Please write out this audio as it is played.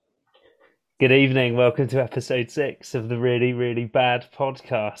Good evening. Welcome to episode 6 of the Really, Really Bad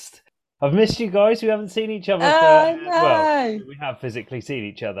podcast. I've missed you guys. We haven't seen each other Oh well, no. we have physically seen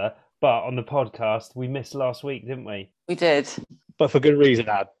each other, but on the podcast, we missed last week, didn't we? We did. But for good reason,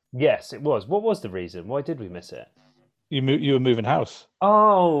 Ad. Yes, it was. What was the reason? Why did we miss it? You were moving house.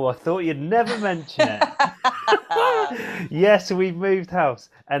 Oh, I thought you'd never mention it. Yes, we've moved house.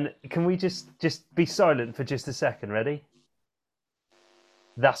 And can we just be silent for just a second? Ready?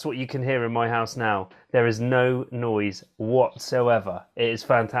 That's what you can hear in my house now. There is no noise whatsoever. It is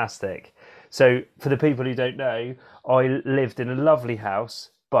fantastic. So, for the people who don't know, I lived in a lovely house,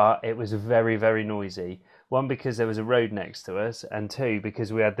 but it was very, very noisy. One, because there was a road next to us, and two,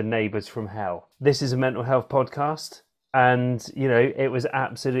 because we had the neighbours from hell. This is a mental health podcast, and, it was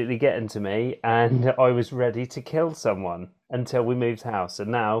absolutely getting to me, and I was ready to kill someone until we moved house. And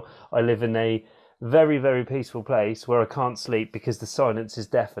now I live in a very, very peaceful place where I can't sleep because the silence is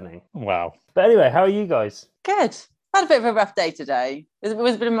deafening. Wow. But anyway, how are you guys? Good. Had a bit of a rough day today. It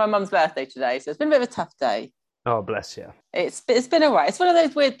was been my mum's birthday today, so it's been a bit of a tough day. Oh, bless you. It's been all right. It's one of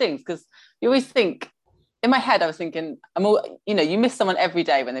those weird things because you always think, in my head, I was thinking, you miss someone every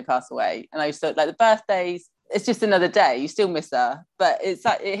day when they pass away. And I used to, like, the birthdays, it's just another day. You still miss her. But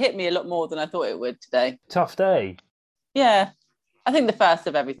it hit me a lot more than I thought it would today. Tough day. Yeah. I think the first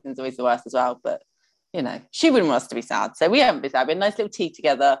of everything's always the worst as well. But, she wouldn't want us to be sad. So we haven't been sad. We had a nice little tea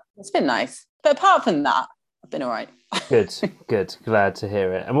together. It's been nice. But apart from that, I've been all right. Good, good. Glad to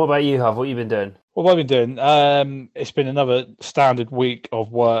hear it. And what about you, Hav? What have you been doing? What have I been doing? It's been another standard week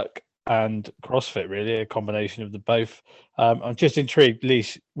of work and CrossFit, really, a combination of the both. I'm just intrigued,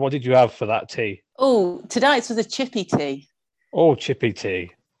 Lise, what did you have for that tea? Oh, tonight's was a chippy tea. Oh, chippy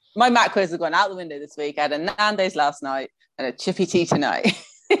tea. My macros have gone out the window this week. I had a Nando's last night and a chippy tea tonight.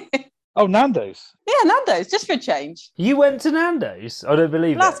 Oh, Nando's. Yeah, Nando's, just for a change. You went to Nando's? I don't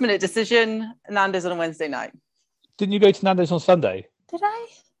believe Last it. minute decision, Nando's on a Wednesday night. Didn't you go to Nando's on Sunday? Did I?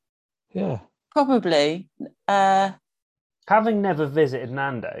 Yeah. Probably. Having never visited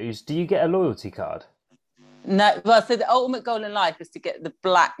Nando's, do you get a loyalty card? No. Well, so the ultimate goal in life is to get the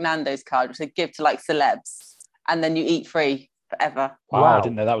black Nando's card, which they give to like celebs, and then you eat free forever. Wow, Wow. I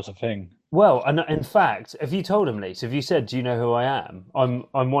didn't know that was a thing. Well, and in fact, have you told him, Lise? Have you said, do you know who I am?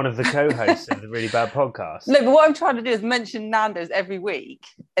 I'm one of the co-hosts of the Really Bad podcast. No, but what I'm trying to do is mention Nando's every week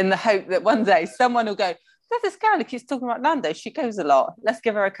in the hope that one day someone will go, there's this girl who keeps talking about Nando's. She goes a lot. Let's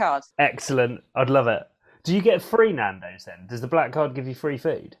give her a card. Excellent. I'd love it. Do you get free Nando's then? Does the black card give you free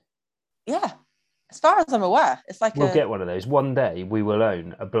food? Yeah. As far as I'm aware, it's like We'll get one of those. One day we will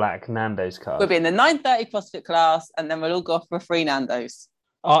own a black Nando's card. We'll be in the 9:30 CrossFit class and then we'll all go off for a free Nando's.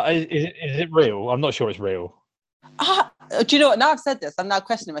 Is it real? I'm not sure it's real. Do you know what? Now I've said this, I'm now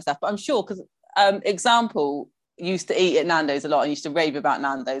questioning myself, but I'm sure because Example used to eat at Nando's a lot and used to rave about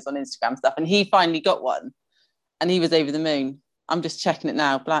Nando's on Instagram stuff, and he finally got one and he was over the moon. I'm just checking it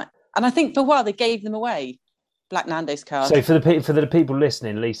now. Black. And I think for a while they gave them away. Black Nando's card. So for the people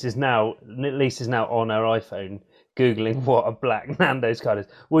listening, Lisa's now on her iPhone Googling what a black Nando's card is.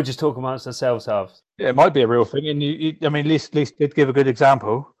 We'll just talk amongst ourselves, halves. Yeah, it might be a real thing. And I mean, Lise did give a good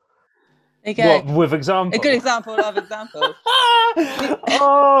example. There you go. What, with example? A good example of example.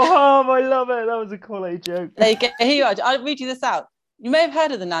 Oh, I love it. That was a quality joke. There you go. Here you are. I'll read you this out. You may have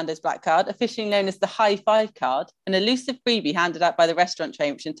heard of the Nando's Black Card, officially known as the High Five Card, an elusive freebie handed out by the restaurant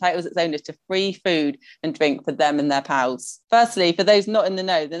chain which entitles its owners to free food and drink for them and their pals. Firstly, for those not in the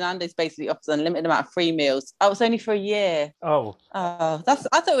know, the Nando's basically offers an unlimited amount of free meals. Oh, it's only for a year. Oh, I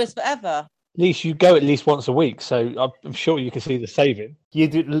thought it was forever. Lise, you go at least once a week, so I'm sure you can see the saving. you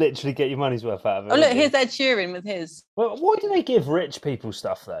do literally get your money's worth out of it. Oh, look, don't you? here's Ed Sheeran with his. Well, why do they give rich people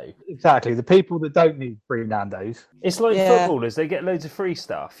stuff though? Exactly. The people that don't need free Nando's. It's like Yeah. footballers; they get loads of free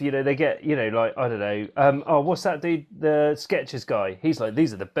stuff. They get, like I don't know. What's that dude? The Skechers guy. He's like,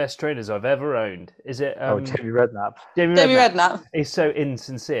 these are the best trainers I've ever owned. Is it? Jamie Redknapp. Jamie Jamie Redknapp. Redknapp. He's so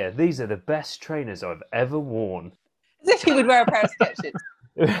insincere. These are the best trainers I've ever worn. As if he would wear a pair of Skechers.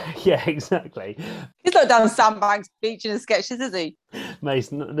 Yeah, exactly. He's not down Sandbanks Beach in his Skechers, is he?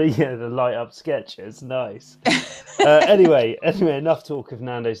 Mason, the light up Skechers, nice. Anyway, enough talk of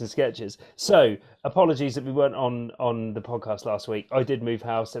Nando's and Skechers. So, apologies that we weren't on the podcast last week. I did move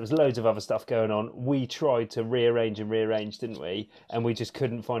house. There was loads of other stuff going on. We tried to rearrange, didn't we? And we just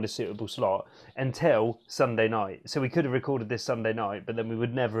couldn't find a suitable slot until Sunday night. So we could have recorded this Sunday night, but then we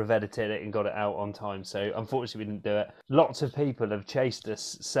would never have edited it and got it out on time. So unfortunately, we didn't do it. Lots of people have chased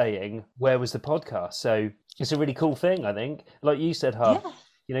us saying, where was the podcast? So it's a really cool thing, I think. Like you said, Harv,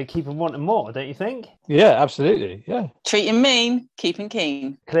 keep them wanting more, don't you think? Yeah, absolutely. Yeah. Treating mean, keeping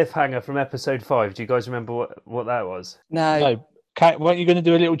keen. Cliffhanger from episode 5. Do you guys remember what that was? No. No, Weren't you going to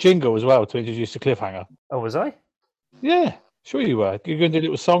do a little jingle as well to introduce the cliffhanger? Oh, was I? Yeah, sure you were. You're going to do a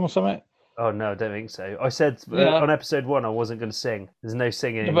little song or something? Oh no, I don't think so. I said Yeah. on episode 1 I wasn't going to sing. There's no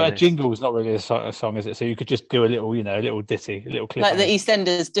singing. Yeah, but a jingle is not really a song, is it? So you could just do a little, a little ditty, a little cliffhanger. Like the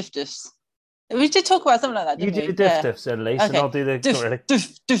EastEnders Diff Diffs. We did talk about something like that, didn't you we? do the diff diffs, Annalise, and I'll do the... diff, not really.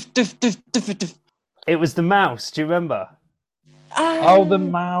 diff. It was the mouse. Do you remember? Oh, the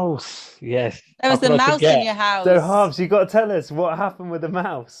mouse. Yes. There was the mouse in your house. So, Harves, you got to tell us what happened with the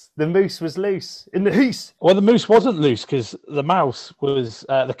mouse. The moose was loose in the hoose. Well, the moose wasn't loose because the mouse was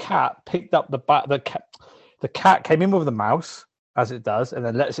the cat picked up the cat came in with the mouse, as it does, and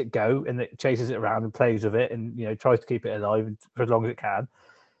then lets it go, and it chases it around and plays with it, and tries to keep it alive for as long as it can.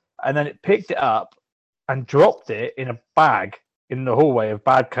 And then it picked it up and dropped it in a bag in the hallway of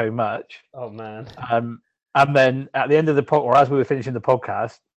Badco merch. Oh man! And then at the end of the or as we were finishing the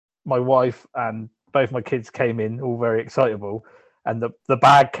podcast, my wife and both my kids came in, all very excitable, and the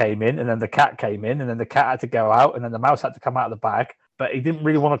bag came in, and then the cat came in, and then the cat had to go out, and then the mouse had to come out of the bag, but he didn't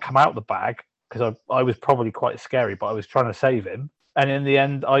really want to come out of the bag because I was probably quite scary, but I was trying to save him, and in the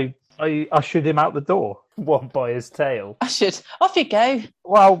end, I ushered him out the door. One by his tail. Ushered. Off you go.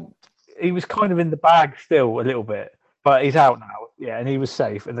 Well, he was kind of in the bag still a little bit, but he's out now. Yeah, and he was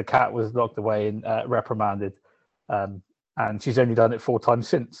safe, and the cat was locked away and reprimanded. And she's only done it 4 times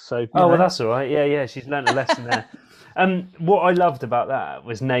since. So well, that's all right. Yeah, she's learned a lesson there. What I loved about that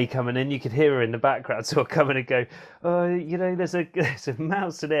was Nay coming in. You could hear her in the background sort of coming and go, oh, there's a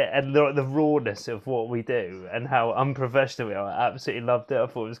mouse in it, and the rawness of what we do and how unprofessional we are. I absolutely loved it. I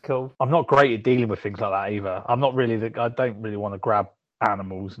thought it was cool. I'm not great at dealing with things like that either. I'm not really I don't really want to grab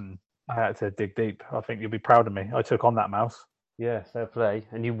animals, and I had to dig deep. I think you'll be proud of me. I took on that mouse. Yeah, fair play.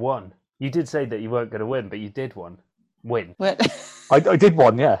 And you won. You did say that you weren't going to win, but you did win. I did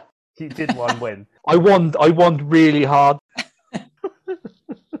one, yeah. You did win. I won really hard.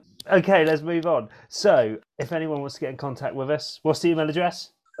 Okay, let's move on. So, if anyone wants to get in contact with us, what's the email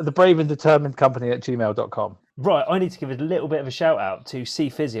address? thebraveanddeterminedcompany at gmail.com. Right, I need to give a little bit of a shout out to C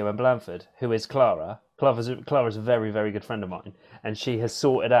Physio in Blandford, who is Clara. Clara's a very, very good friend of mine, and she has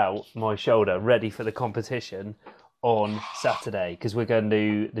sorted out my shoulder ready for the competition on Saturday, because we're going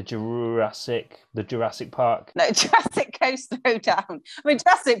to the Jurassic Park. No, Jurassic Coast Throwdown. I mean,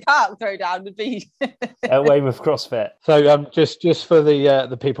 Jurassic Park Throwdown would be at Weymouth CrossFit. So just for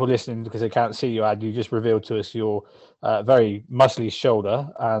the people listening, because they can't see you, Ad, you just revealed to us your very muscly shoulder,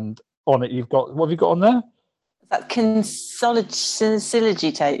 and on it you've got, what have you got on there? That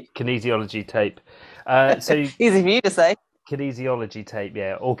kinesiology tape. Kinesiology tape. So easy for you to say. Kinesiology tape,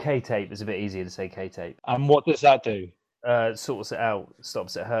 yeah, or K-tape is a bit easier to say K-tape. And what does that do? Sorts it out,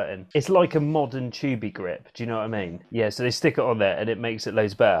 stops it hurting. It's like a modern tubey grip. Do you know what I mean? Yeah, so they stick it on there and it makes it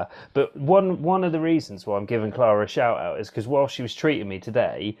loads better. But one of the reasons why I'm giving Clara a shout out is because while she was treating me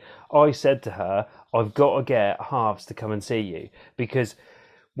today, I said to her, I've got to get Halves to come and see you, because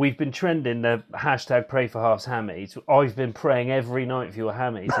we've been trending the hashtag pray for Halves hammies. I've been praying every night for your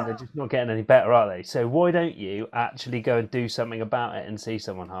hammies, and they're just not getting any better, are they? So why don't you actually go and do something about it and see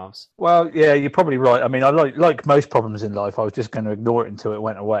someone, Halves? Well, yeah, you're probably right. I mean, I like most problems in life, I was just going to ignore it until it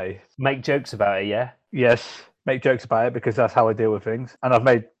went away. Make jokes about it, yeah? Yes, make jokes about it, because that's how I deal with things. And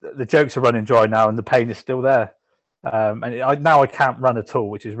the jokes are running dry now, and the pain is still there. Now I can't run at all,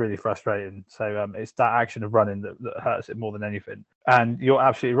 which is really frustrating. So it's that action of running that hurts it more than anything. And you're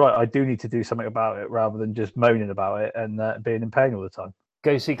absolutely right. I do need to do something about it rather than just moaning about it and being in pain all the time.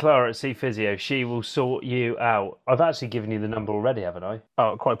 Go see Clara at C Physio. She will sort you out. I've actually given you the number already, haven't I?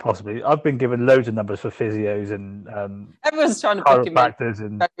 Oh, quite possibly. I've been given loads of numbers for physios and everyone's trying to book him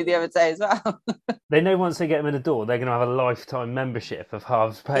and the other day as well. They know once they get them in the door, they're going to have a lifetime membership of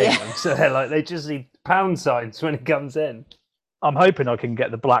Halves paying them. So they just need pound signs when it comes in. I'm hoping I can get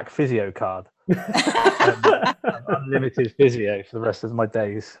the black physio card. Unlimited physio for the rest of my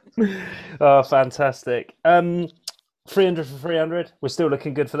days. Oh, fantastic. 300 for 300. We're still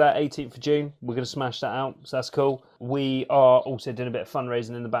looking good for that. 18th of June. We're going to smash that out. So that's cool. We are also doing a bit of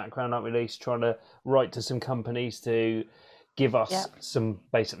fundraising in the background, aren't we, Lise? Trying to write to some companies to give us some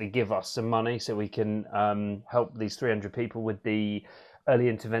money so we can help these 300 people with the early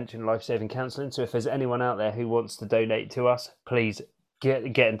intervention life-saving counselling. So if there's anyone out there who wants to donate to us, please get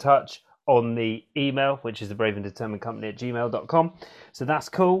in touch on the email, which is thebraveanddeterminedcompany at gmail.com. So that's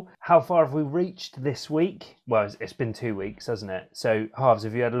cool. How far have we reached this week? Well, it's been 2 weeks, hasn't it? So, Halves,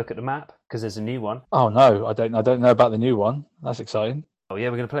 have you had a look at the map? Because there's a new one. Oh, no, I don't know about the new one. That's exciting. Oh, yeah,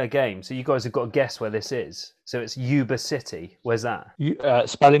 we're going to play a game. So you guys have got to guess where this is. So it's Yuba City. Where's that?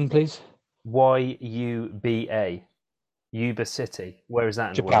 Spelling, please. Yuba. Yuba City. Where is that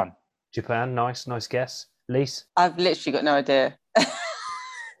in the world? Japan. Japan, nice guess. Lise? I've literally got no idea.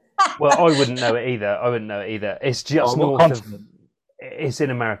 Well, I wouldn't know it either. It's just what north continent? It's in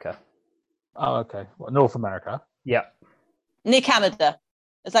America. Oh, okay. What, North America? Yeah. Near Canada.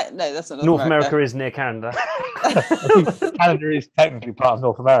 Is that no? That's not North America is near Canada. Canada is technically part of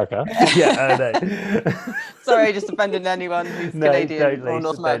North America. Yeah, I know. Sorry, just offending anyone who's Canadian or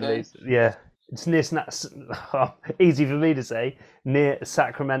North American. Yeah. It's near easy for me to say, near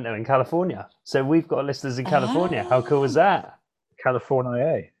Sacramento in California. So we've got listeners in California. How cool is that?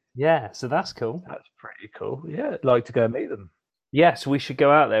 California. Yeah, so that's cool. That's pretty cool. Yeah, I'd like to go meet them. Yes, we should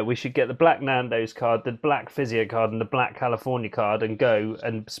go out there. We should get the black Nando's card, the black Physio card, and the black California card and go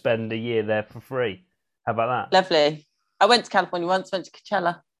and spend a year there for free. How about that? Lovely. I went to California once, went to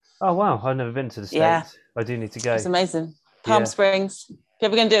Coachella. Oh, wow. I've never been to the States. Yeah. I do need to go. It's amazing. Palm Springs. If you're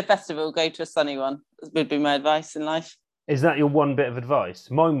ever going to do a festival, go to a sunny one. That would be my advice in life. Is that your one bit of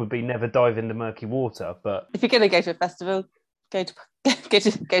advice? Mine would be never dive into murky water, but... If you're going to go to a festival, go to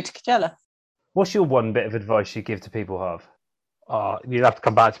Coachella. What's your one bit of advice you give to people, Harv? You'd have to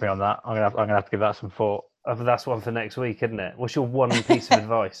come back to me on that. I'm gonna have to give that some thought. That's one for next week, isn't it? What's your one piece of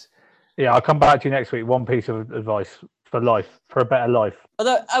advice? Yeah, I'll come back to you next week. One piece of advice for life, for a better life.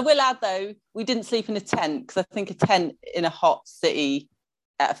 Although I will add, though, we didn't sleep in a tent because I think a tent in a hot city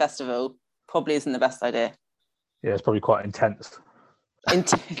at a festival probably isn't the best idea. Yeah, it's probably quite intense.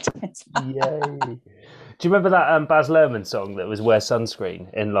 Intense. Yay. Do you remember that Baz Luhrmann song that was "Wear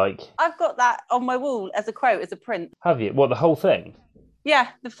Sunscreen" in like? I've got that on my wall as a quote, as a print. Have you? What, the whole thing? Yeah.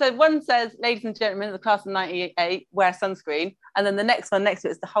 So one says, "Ladies and gentlemen of the class of '98, wear sunscreen," and then the next one next to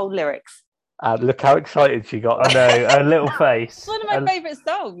it is the whole lyrics. Look how excited she got. I know, her little face. It's one of my favourite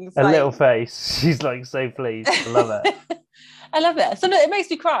songs. A little face. She's like so pleased. I love it. I love it. Sometimes it makes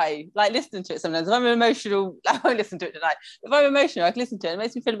me cry, like listening to it sometimes. If I'm emotional, I won't listen to it tonight. If I'm emotional, I can listen to it. It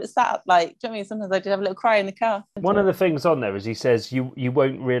makes me feel a bit sad. Like, do you know what I mean? Sometimes I just have a little cry in the car. One of the things on there is he says you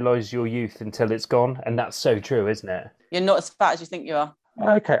won't realise your youth until it's gone. And that's so true, isn't it? You're not as fat as you think you are.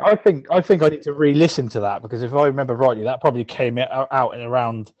 Okay, I think I need to re-listen to that because if I remember rightly, that probably came out in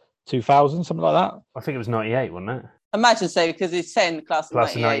around 2000, something like that. I think it was 98, wasn't it? Imagine so, because it's saying the class of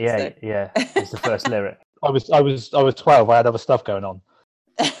 98. So. Yeah. It's the first lyric. I was 12. I had other stuff going on.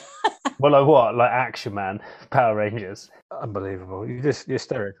 Well, like what? Like Action Man, Power Rangers. Unbelievable. You're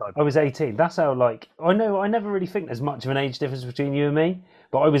stereotyping. I was 18. That's how, like, I know I never really think there's much of an age difference between you and me,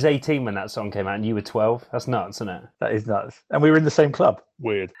 but I was 18 when that song came out and you were 12. That's nuts, isn't it? That is nuts. And we were in the same club.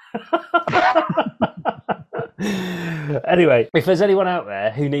 Weird. Anyway, if there's anyone out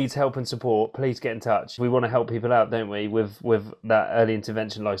there who needs help and support, please get in touch. We want to help people out, don't we, with that early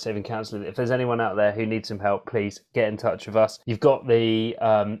intervention life-saving counselling. If there's anyone out there who needs some help, please get in touch with us. You've got the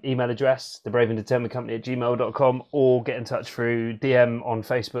email address, thebraveanddeterminedcompany@gmail.com, or get in touch through DM on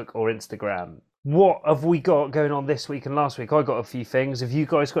Facebook or Instagram. What have we got going on this week and last week? I got a few things. Have you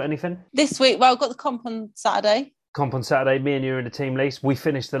guys got anything? This week, well, I've got the comp on Saturday. Comp on Saturday, me and you are in a team, Lise. We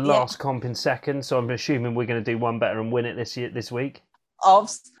finished the last comp in second, so I'm assuming we're going to do one better and win it this week.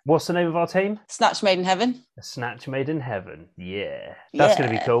 What's the name of our team? Snatch Made in Heaven. A Snatch Made in Heaven. Yeah. That's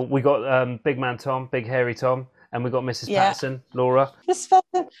going to be cool. We got Big Man Tom, Big Hairy Tom, and we got Mrs. Patterson, Laura.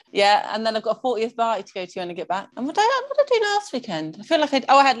 Yeah, and then I've got a 40th party to go to when I get back. And what did I do last weekend? I feel like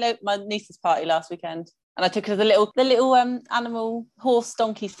I had my niece's party last weekend. And I took her to the little animal horse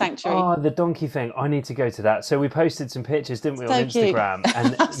donkey sanctuary. Oh, the donkey thing. I need to go to that. So we posted some pictures, didn't we, on Instagram? Cute.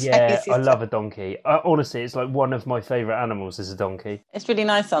 And yeah, I love a donkey. Honestly, it's like one of my favourite animals is a donkey. It's really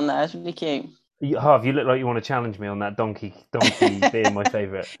nice on there. It's really cute. Harv, you look like you want to challenge me on that donkey being my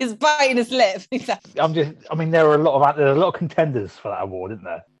favourite. He's biting his lip. There's a lot of contenders for that award, isn't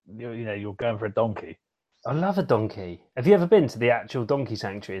there? You're going for a donkey. I love a donkey. Have you ever been to the actual donkey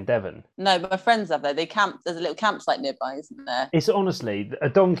sanctuary in Devon? No, but my friends have there. They camp. There's a little campsite nearby, isn't there? It's honestly, a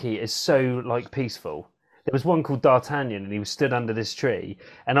donkey is so like peaceful. There was one called D'Artagnan and he was stood under this tree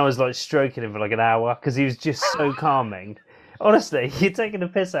and I was like stroking him for like an hour because he was just so calming. Honestly, you're taking a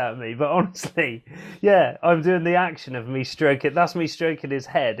piss out of me, but honestly, yeah, I'm doing the action of me stroking. That's me stroking his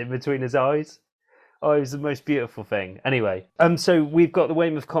head in between his eyes. Oh, it was the most beautiful thing. Anyway, so we've got the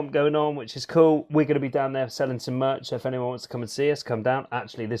Weymouth comp going on, which is cool. We're going to be down there selling some merch. So if anyone wants to come and see us, come down.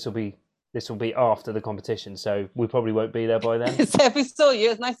 Actually, this will be after the competition, so we probably won't be there by then. So if we saw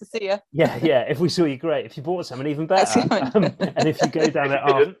you, it's nice to see you. Yeah. If we saw you, great. If you bought something, even better. And if you go down there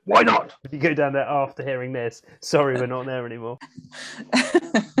after, why not? If you go down there after hearing this, sorry, we're not there anymore.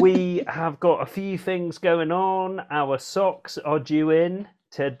 We have got a few things going on. Our socks are due in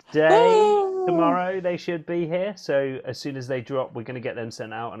today. tomorrow they should be here. So as soon as they drop, we're going to get them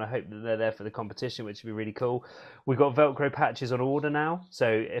sent out, and I hope that they're there for the competition, which would be really cool. We've got Velcro patches on order now, so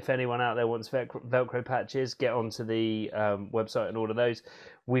if anyone out there wants Velcro patches, get onto the website and order those.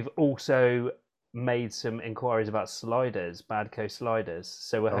 We've also made some inquiries about sliders, Badco sliders,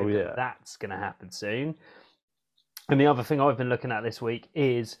 so we're hoping that's going to happen soon. And the other thing I've been looking at this week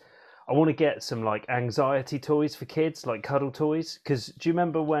is I want to get some like anxiety toys for kids, like cuddle toys. Because do you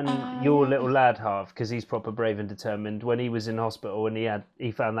remember when your little lad, Harv, because he's proper brave and determined, when he was in hospital and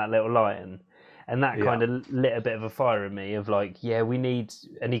he found that little lion, and that kind of lit a bit of a fire in me of like, we need,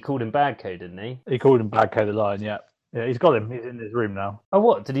 and he called him Badco, didn't he? He called him Badco the lion, yeah. Yeah, he's got him. He's in his room now. Oh,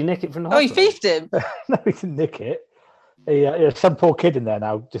 what? Did he nick it from the hospital? Oh, he thieved him? No, he didn't nick it. Some poor kid in there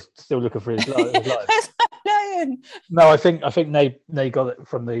now, just still looking for his life. No, I think they got it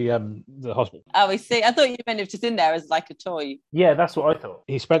from the hospital. Oh, I see. I thought you meant it was just in there as like a toy. Yeah, that's what I thought.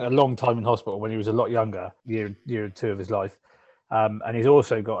 He spent a long time in hospital when he was a lot younger, year or two of his life, and he's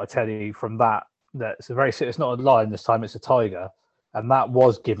also got a teddy from that's it's not a lion this time, it's a tiger, and that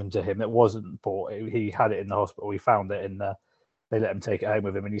was given to him. It wasn't bought. He had it in the hospital. He found it in the. They let him take it home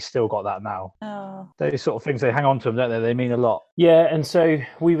with him, and he's still got that now. Oh. Those sort of things, they hang on to them, don't they? They mean a lot. Yeah, and so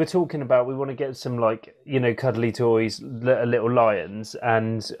we were talking about we want to get some cuddly toys, little lions,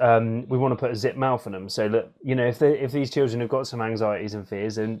 and we want to put a zip mouth on them. So that if these children have got some anxieties and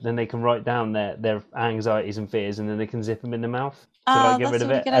fears, then they can write down their anxieties and fears, and then they can zip them in the mouth to get rid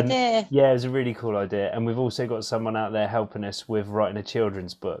of it. Good idea. Yeah, it's a really cool idea, and we've also got someone out there helping us with writing a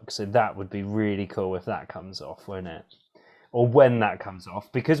children's book. So that would be really cool if that comes off, won't it? Or when that comes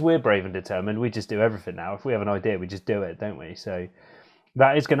off, because we're brave and determined, we just do everything now. If we have an idea, we just do it, don't we? So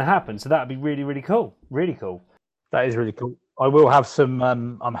that is going to happen. So that'd be really, really cool. Really cool. That is really cool. I will have some,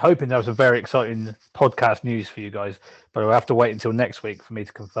 I'm hoping to have some very exciting podcast news for you guys, but I'll have to wait until next week for me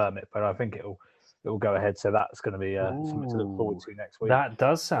to confirm it. But I think it'll go ahead. So that's going to be something to look forward to next week. That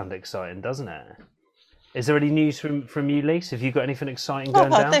does sound exciting, doesn't it? Is there any news from you, Lise? Have you got anything exciting going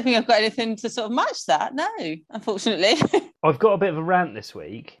down? I don't think I've got anything to sort of match that. No, unfortunately. I've got a bit of a rant this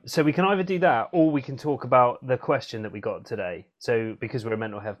week. So we can either do that or we can talk about the question that we got today. So because we're a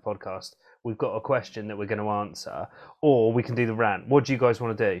mental health podcast, we've got a question that we're going to answer, or we can do the rant. What do you guys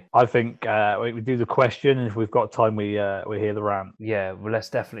want to do? I think we do the question, and if we've got time, we hear the rant. Yeah, well, let's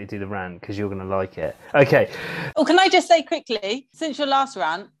definitely do the rant because you're going to like it. Okay. Oh, can I just say quickly, since your last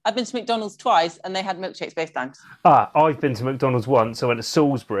rant, I've been to McDonald's twice and they had milkshakes both times. I've been to McDonald's once. I went to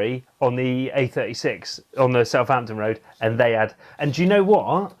Salisbury on the A36 on the Southampton Road, and they had. And do you know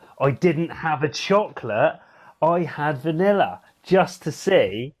what? I didn't have a chocolate. I had vanilla just to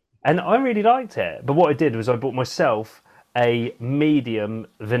see. And I really liked it. But what I did was I bought myself a medium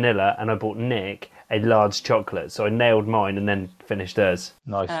vanilla and I bought Nick a large chocolate. So I nailed mine and then finished hers.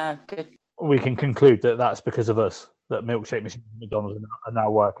 Nice. Good. We can conclude that that's because of us, that milkshake machines at McDonald's are now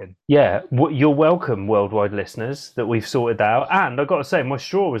working. Yeah, you're welcome, worldwide listeners, that we've sorted that out. And I've got to say, my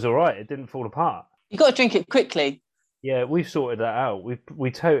straw was all right. It didn't fall apart. You've got to drink it quickly. Yeah, we've sorted that out. We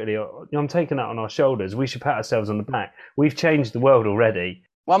totally, I'm taking that on our shoulders. We should pat ourselves on the back. We've changed the world already.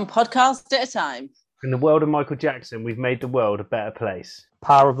 One podcast at a time. In the world of Michael Jackson, we've made the world a better place.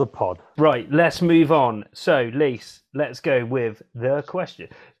 Power of the pod. Right, let's move on. So, Lise, let's go with the question.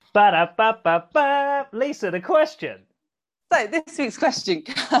 Ba-da-ba-ba-ba. Lisa, the question. So this week's question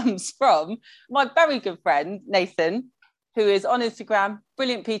comes from my very good friend, Nathan, who is on Instagram,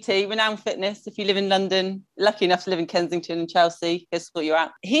 brilliant PT, renowned fitness. If you live in London, lucky enough to live in Kensington and Chelsea, here's what you're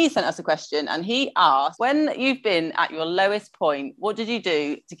at. He sent us a question and he asked, when you've been at your lowest point, what did you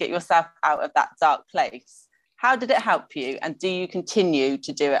do to get yourself out of that dark place? How did it help you? And do you continue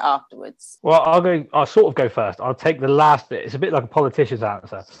to do it afterwards? Well, I'll sort of go first. I'll take the last bit. It's a bit like a politician's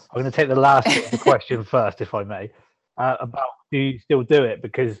answer. I'm going to take the last bit of the question first, if I may, about do you still do it?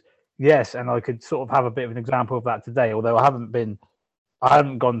 Because yes, and I could sort of have a bit of an example of that today, although I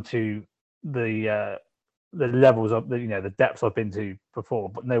haven't gone to the levels of the depths I've been to before,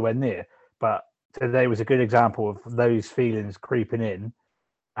 but nowhere near. But today was a good example of those feelings creeping in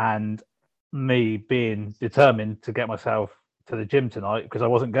and me being determined to get myself to the gym tonight because I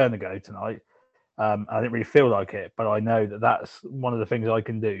wasn't going to go tonight. I didn't really feel like it, but I know that that's one of the things I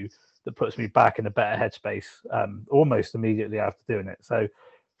can do that puts me back in a better headspace almost immediately after doing it. So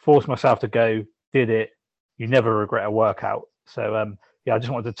forced myself to go, did it. You never regret a workout. So I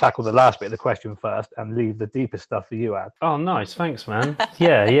just wanted to tackle the last bit of the question first and leave the deeper stuff for you, Ad. Oh, nice. Thanks, man.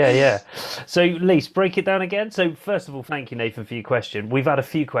 Yeah. So, Lise, break it down again. So, first of all, thank you, Nathan, for your question. We've had a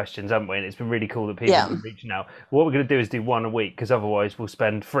few questions, haven't we? And it's been really cool that people have been reaching out. What we're going to do is do one a week because otherwise we'll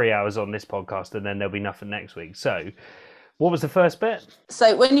spend 3 hours on this podcast and then there'll be nothing next week. So, What was the first bit?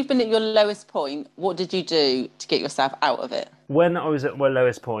 So when you've been at your lowest point, what did you do to get yourself out of it? When I was at my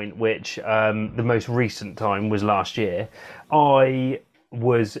lowest point, which the most recent time was last year, I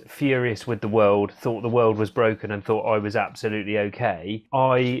was furious with the world, thought the world was broken and thought I was absolutely okay.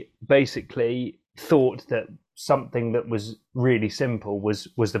 I basically thought that something that was really simple was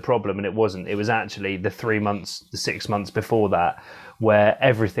the problem, and it wasn't. It was actually the 6 months before that, where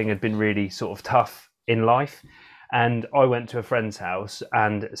everything had been really sort of tough in life. And I went to a friend's house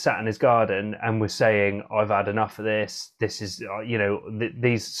and sat in his garden and was saying, I've had enough of this. This is,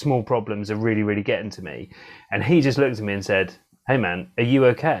 these small problems are really, really getting to me. And he just looked at me and said, hey man, are you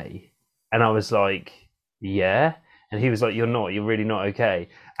okay? And I was like, yeah. And he was like, you're really not okay.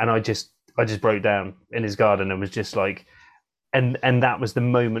 And I just broke down in his garden and was just like, and that was the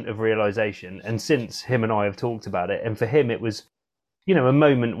moment of realization. And since him and I have talked about it, and for him, it was, a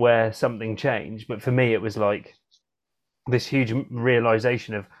moment where something changed. But for me, it was like this huge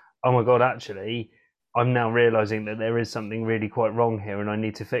realization of, oh my God, actually, I'm now realizing that there is something really quite wrong here and I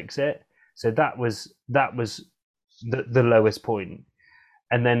need to fix it. So that was the lowest point.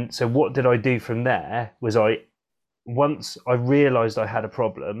 And then, so what did I do from there was once I realized I had a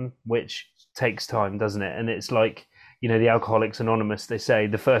problem, which takes time, doesn't it? And it's like, the Alcoholics Anonymous, they say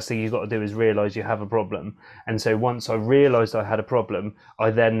the first thing you've got to do is realize you have a problem. And so once I realized I had a problem, I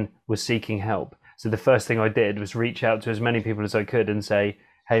then was seeking help. So the first thing I did was reach out to as many people as I could and say,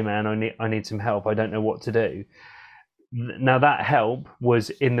 hey man, I need some help. I don't know what to do. Now that help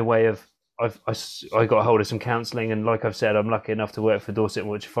was in the way of, I got a hold of some counselling, and like I've said, I'm lucky enough to work for Dorset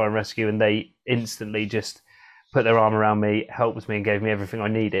Watch Fire and Rescue, and they instantly just put their arm around me, helped me and gave me everything I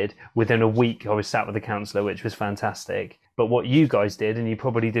needed. Within a week, I was sat with a counsellor, which was fantastic. But what you guys did, and you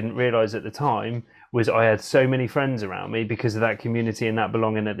probably didn't realise at the time, was I had so many friends around me because of that community and that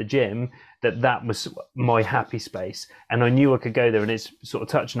belonging at the gym, that was my happy space. And I knew I could go there, and it's sort of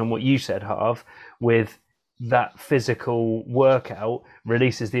touching on what you said, Harv, with that physical workout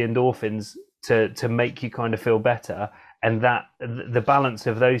releases the endorphins to make you kind of feel better. And that the balance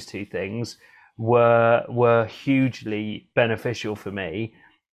of those two things were hugely beneficial for me,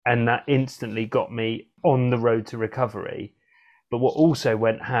 and that instantly got me on the road to recovery. But what also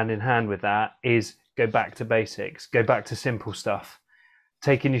went hand in hand with that is go back to basics, go back to simple stuff.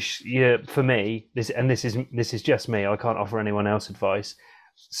 Taking for me, this is just me, I can't offer anyone else advice.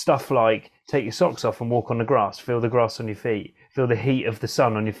 Stuff like take your socks off and walk on the grass, feel the grass on your feet, feel the heat of the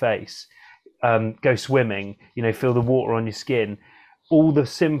sun on your face, go swimming, feel the water on your skin. All the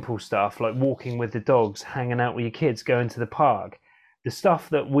simple stuff like walking with the dogs, hanging out with your kids, going to the park, the stuff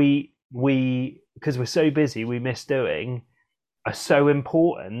that we because we're so busy we miss doing, are so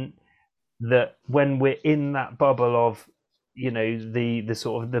important, that when we're in that bubble of the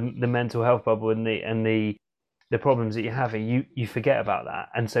sort of the mental health bubble and the problems that you're having, you forget about that.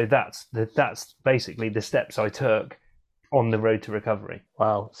 And so that's basically the steps I took on the road to recovery.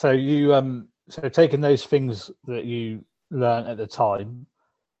 Wow. So you so taking those things that you learned at the time,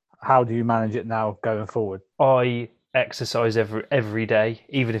 how do you manage it now going forward? I exercise every day,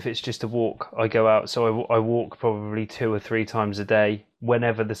 even if it's just a walk. I go out, so I walk probably 2 or 3 times a day.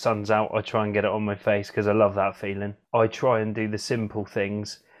 Whenever the sun's out, I try and get it on my face because I love that feeling. I try and do the simple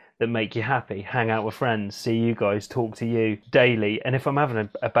things that make you happy. Hang out with friends, see you guys, talk to you daily. And if I'm having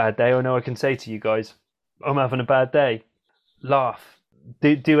a bad day, I know I can say to you guys, I'm having a bad day. Laugh.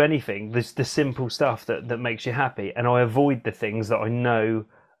 Do anything. There's the simple stuff that makes you happy. And I avoid the things that I know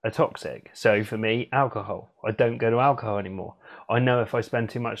are toxic. So for me, alcohol. I don't go to alcohol anymore. I know if I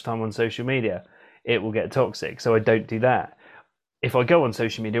spend too much time on social media, it will get toxic. So I don't do that. If I go on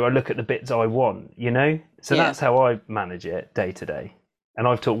social media, I look at the bits I want, So that's how I manage it day to day. And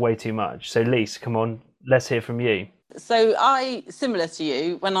I've talked way too much. So Lise, come on, let's hear from you. So similar to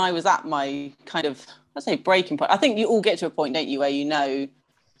you, when I was at my kind of, I'd say breaking point, I think you all get to a point, don't you, where you know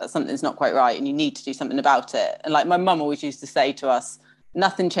that something's not quite right and you need to do something about it. And like my mum always used to say to us,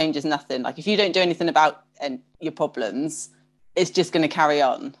 nothing changes nothing. Like if you don't do anything about your problems, it's just going to carry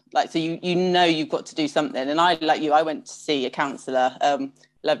on. Like, so you've got to do something. And I, like you, I went to see a counsellor,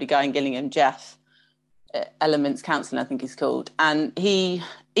 lovely guy in Gillingham, Jeff, Elements Counselling, I think he's called. And he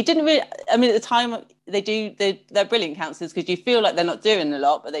didn't really, I mean, at the time they're brilliant counsellors because you feel like they're not doing a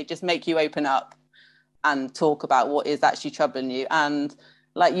lot, but they just make you open up and talk about what is actually troubling you. And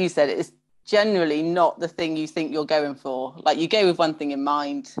like you said, it's generally not the thing you think you're going for. Like you go with one thing in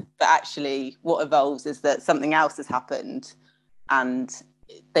mind, but actually what evolves is that something else has happened and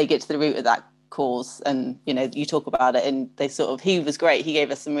they get to the root of that cause. And, you talk about it and he was great. He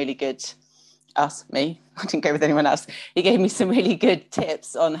gave us some really good, I didn't go with anyone else. He gave me some really good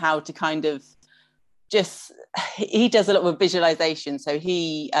tips on how to kind of just, he does a lot of visualization. So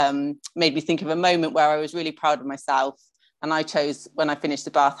he made me think of a moment where I was really proud of myself. And I chose when I finished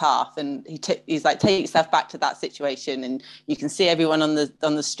the bath half, and he's like, take yourself back to that situation, and you can see everyone on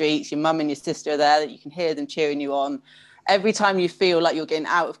the streets. Your mum and your sister are there, that you can hear them cheering you on. Every time you feel like you're getting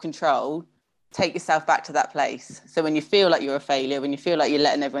out of control, take yourself back to that place. So when you feel like you're a failure, when you feel like you're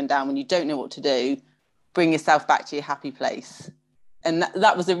letting everyone down, when you don't know what to do, bring yourself back to your happy place. And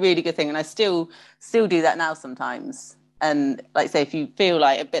that was a really good thing. And I still do that now sometimes. And like I say, if you feel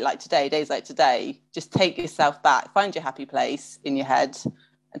like a bit like today, days like today, just take yourself back, find your happy place in your head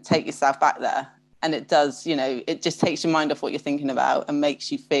and take yourself back there. And it does, it just takes your mind off what you're thinking about and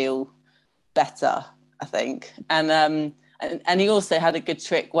makes you feel better, I think. And he also had a good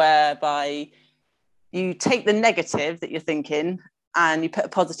trick whereby you take the negative that you're thinking and you put a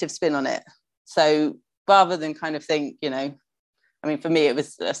positive spin on it. So rather than kind of think, for me, it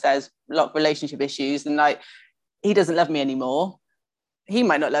was, there's a lot of relationship issues, and like, he doesn't love me anymore. He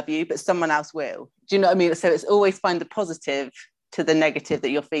might not love you, but someone else will. Do you know what I mean? So it's always find the positive to the negative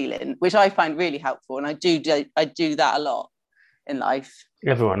that you're feeling, which I find really helpful. And I do that a lot in life.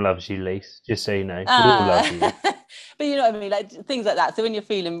 Everyone loves you, Lise, just so you know. We all love you. But you know what I mean? Like things like that. So when you're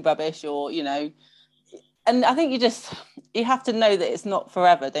feeling rubbish or, and I think you have to know that it's not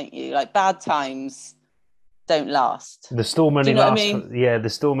forever, don't you? Like bad times don't last. The storm only lasts. I mean? The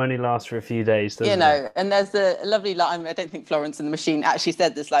storm only lasts for a few days, doesn't it? And there's a lovely line. I don't think Florence and the Machine actually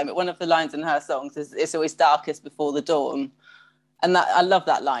said this line, but one of the lines in her songs is "It's always darkest before the dawn," and that I love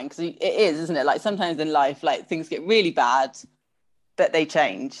that line because it is, isn't it? Like sometimes in life, like things get really bad, but they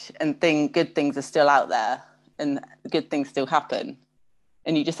change, and good things are still out there, and good things still happen,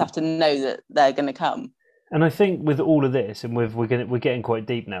 and you just have to know that they're going to come. And I think with all of this, and we're getting quite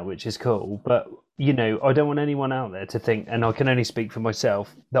deep now, which is cool. But I don't want anyone out there to think, and I can only speak for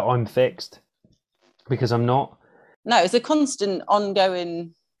myself, that I'm fixed, because I'm not. No, it's a constant,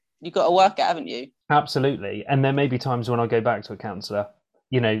 ongoing. You've got to work it, haven't you? Absolutely. And there may be times when I go back to a counsellor,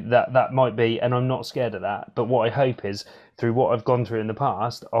 that might be, and I'm not scared of that. But what I hope is, through what I've gone through in the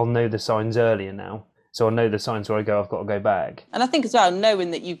past, I'll know the signs earlier now. So I'll know the signs where I go, I've got to go back. And I think as well,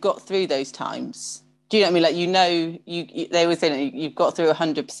 knowing that you've got through those times. Do you know what I mean? Like, they always say that you've got through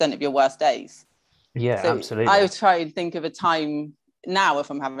 100% of your worst days. Yeah, so absolutely. I would try and think of a time now, if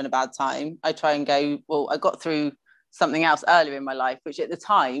I'm having a bad time, I try and go, well, I got through something else earlier in my life, which at the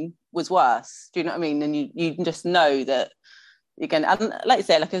time was worse. Do you know what I mean? And you can just know that you're going to, and like you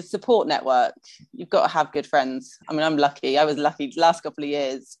say, like a support network, you've got to have good friends. I mean, I'm lucky. I was lucky the last couple of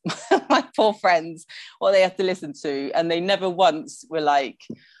years. My poor friends, what they had to listen to, and they never once were like,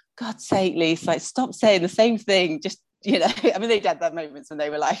 God's sake, Lise, like, stop saying the same thing. Just, I mean, they had that moments when they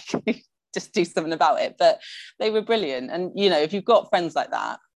were like, just do something about it. But they were brilliant. And, if you've got friends like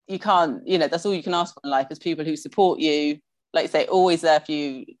that, you can't, that's all you can ask for in life, is people who support you, like I say, always there for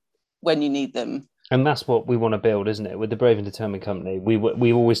you when you need them. And that's what we want to build, isn't it? With the Brave and Determined Company,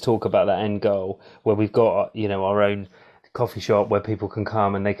 we always talk about that end goal where we've got, our own coffee shop where people can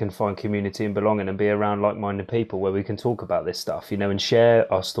come and they can find community and belonging and be around like-minded people where we can talk about this stuff, and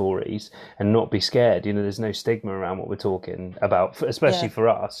share our stories and not be scared. There's no stigma around what we're talking about, especially for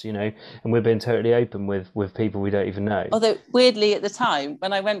us, and we're being totally open with people we don't even know. Although weirdly at the time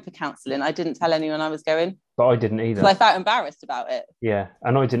when I went for counselling, I didn't tell anyone I was going. But I didn't either. Because I felt embarrassed about it. Yeah,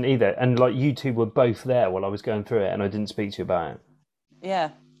 and I didn't either. And like you two were both there while I was going through it, and I didn't speak to you about it. Yeah.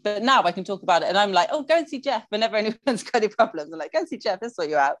 But now I can talk about it, and I'm like, oh, go and see Jeff. Whenever anyone's got any problems, I'm like, go and see Jeff, he'll sort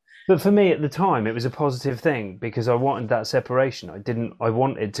you out. But for me at the time, it was a positive thing because I wanted that separation. I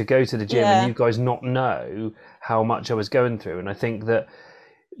wanted to go to the gym and you guys not know how much I was going through. And I think that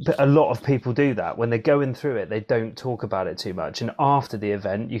a lot of people do that. When they're going through it, they don't talk about it too much. And after the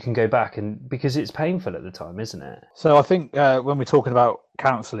event, you can go back, and because it's painful at the time, isn't it? So I think when we're talking about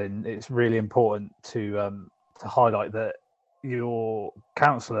counselling, it's really important to highlight that your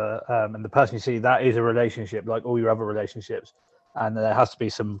counsellor and the person you see, that is a relationship like all your other relationships, and there has to be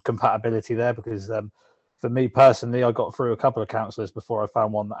some compatibility there, because for me personally, I got through a couple of counsellors before I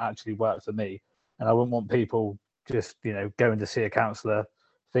found one that actually worked for me, and I wouldn't want people just going to see a counsellor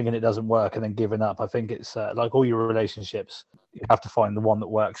thinking it doesn't work and then giving up. I think it's like all your relationships, you have to find the one that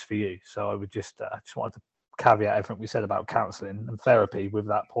works for you. So I would just wanted to caveat everything we said about counselling and therapy with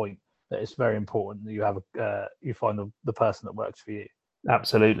that point, that it's very important that you have you find the person that works for you.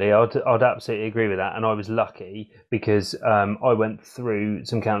 Absolutely, I'd absolutely agree with that. And I was lucky because I went through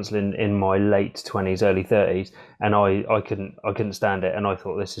some counselling in my late 20s, early 30s, and I couldn't stand it, and I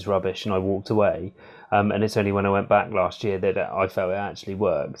thought this is rubbish, and I walked away. And it's only when I went back last year that I felt it actually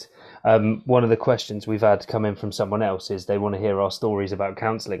worked. One of the questions we've had come in from someone else is they want to hear our stories about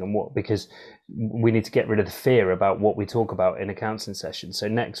counselling and because we need to get rid of the fear about what we talk about in a counselling session. So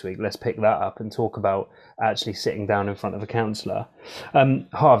next week, let's pick that up and talk about actually sitting down in front of a counsellor.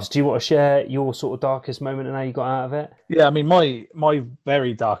 Harves, do you want to share your sort of darkest moment and how you got out of it? Yeah, I mean, my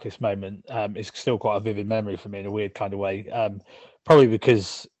very darkest moment is still quite a vivid memory for me in a weird kind of way. Probably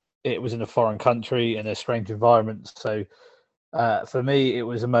because it was in a foreign country in a strange environment. So for me, it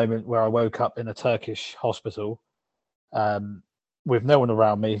was a moment where I woke up in a Turkish hospital with no one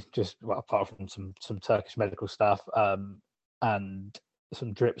around me, just apart from some Turkish medical staff and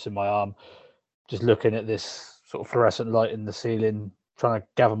some drips in my arm, just looking at this sort of fluorescent light in the ceiling, trying to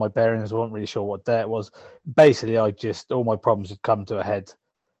gather my bearings. I wasn't really sure what day it was. Basically, all my problems had come to a head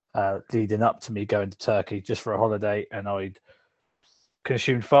leading up to me going to Turkey just for a holiday, and I'd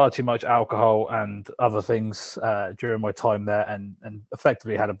consumed far too much alcohol and other things during my time there, and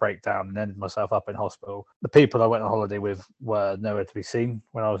effectively had a breakdown and ended myself up in hospital. The people I went on holiday with were nowhere to be seen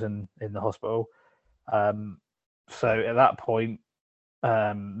when I was in the hospital. So at that point,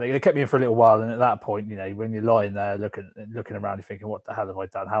 they kept me in for a little while, and at that point, when you're lying there looking around, you're thinking, what the hell have I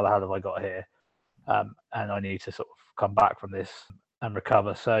done? How the hell have I got here? And I need to sort of come back from this and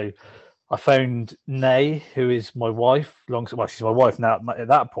recover. So I phoned Nay, who is my wife. She's my wife now. At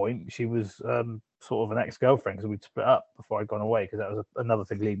that point, she was sort of an ex-girlfriend, because we'd split up before I'd gone away, because that was another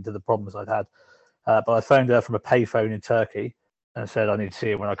thing leading to the problems I'd had. But I phoned her from a payphone in Turkey and said I need to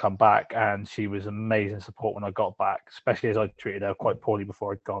see her when I come back. And she was amazing support when I got back, especially as I treated her quite poorly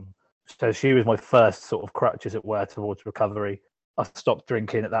before I'd gone. So she was my first sort of crutch, as it were, towards recovery. I stopped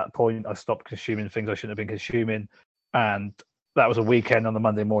drinking at that point. I stopped consuming things I shouldn't have been consuming. And that was a weekend. On the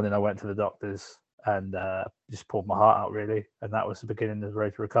Monday morning, I went to the doctors and just poured my heart out, really. And that was the beginning of the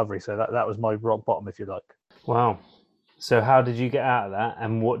road to recovery. So that was my rock bottom, if you like. Wow. So how did you get out of that,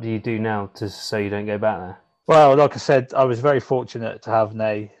 and what do you do now so you don't go back there? Well, like I said, I was very fortunate to have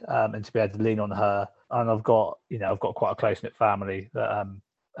Nay and to be able to lean on her. And I've got quite a close-knit family that,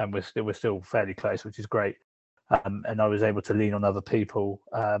 and we're still fairly close, which is great. And I was able to lean on other people.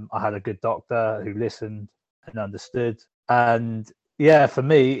 I had a good doctor who listened and understood. And yeah, for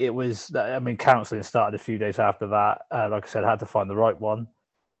me, it was, counselling started a few days after that. Like I said, I had to find the right one.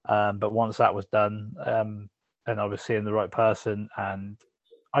 But once that was done, and I was seeing the right person, and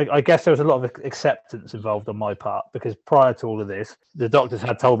I guess there was a lot of acceptance involved on my part, because prior to all of this, the doctors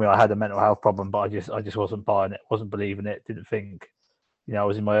had told me I had a mental health problem, but I just wasn't buying it, wasn't believing it, didn't think, I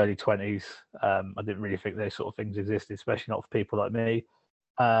was in my early 20s. I didn't really think those sort of things existed, especially not for people like me.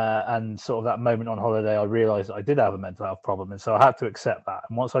 And sort of that moment on holiday, I realised that I did have a mental health problem, and so I had to accept that.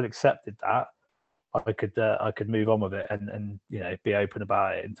 And once I'd accepted that, I could move on with it and be open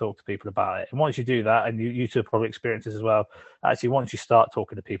about it and talk to people about it. And once you do that, and you two probably experience this as well, actually once you start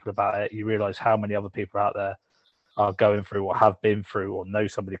talking to people about it, you realise how many other people out there are going through or have been through or know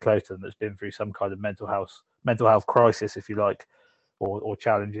somebody close to them that's been through some kind of mental health crisis, if you like, or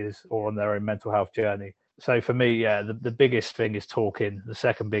challenges, or on their own mental health journey. So for me, yeah, the biggest thing is talking. The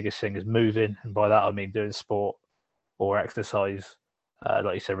second biggest thing is moving, and by that I mean doing sport or exercise.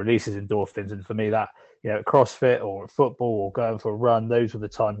 Like you said, releases endorphins, and for me that, at CrossFit or football or going for a run, those were the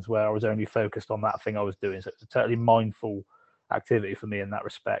times where I was only focused on that thing I was doing. So it's a totally mindful activity for me in that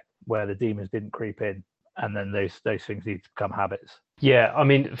respect, where the demons didn't creep in, and then those things need to become habits. Yeah,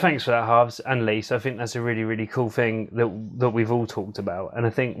 thanks for that, Harves and Lise. I think that's a really, really cool thing that we've all talked about. And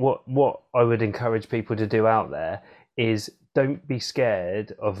I think what I would encourage people to do out there is don't be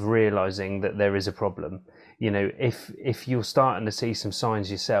scared of realizing that there is a problem. If you're starting to see some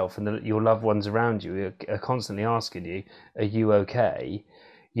signs yourself, and your loved ones around you are constantly asking you, "Are you okay?"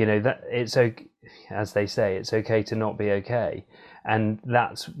 That it's okay, as they say, it's okay to not be okay. And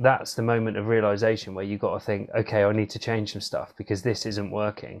that's the moment of realization where you got to think, okay, I need to change some stuff because this isn't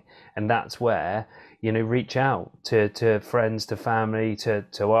working. And that's where, reach out to friends, to family,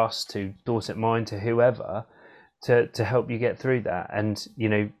 to us, to Dorset Mind, to whoever, to help you get through that. And,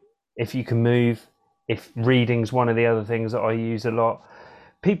 if you can move, if reading's one of the other things that I use a lot,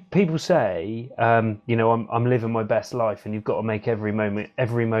 people say, I'm living my best life, and you've got to make every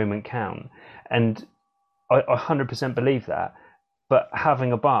moment count. And I 100% believe that. But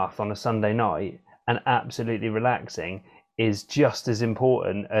having a bath on a Sunday night and absolutely relaxing is just as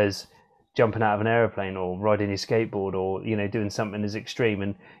important as jumping out of an aeroplane or riding your skateboard or, doing something as extreme.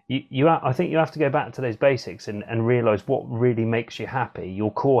 And I think you have to go back to those basics and realize what really makes you happy,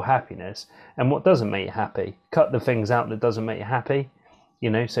 your core happiness, and what doesn't make you happy. Cut the things out that doesn't make you happy,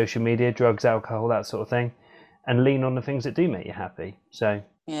 social media, drugs, alcohol, that sort of thing, and lean on the things that do make you happy. So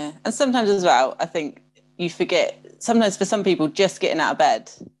yeah. And sometimes as well, I think you forget, sometimes for some people, just getting out of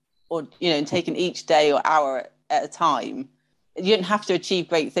bed or, and taking each day or hour at a time you don't have to achieve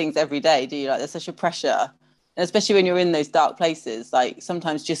great things every day, do you? Like, there's such a pressure. And especially when you're in those dark places, like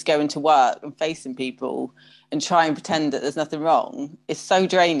sometimes just going to work and facing people and try and pretend that there's nothing wrong is so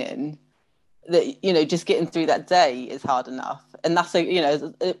draining that, you know, just getting through that day is hard enough. And that's, you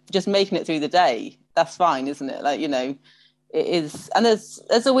know, just making it through the day, that's fine, isn't it? Like, you know, it is. And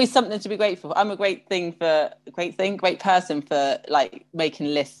there's always something to be grateful for. I'm a great person for like making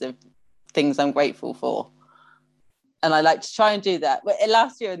lists of things I'm grateful for. And I like to try and do that. But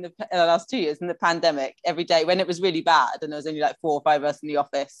last 2 years in the pandemic, every day when it was really bad and there was only like 4 or 5 of us in the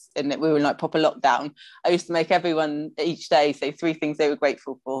office and we were in like proper lockdown, I used to make everyone each day say 3 things they were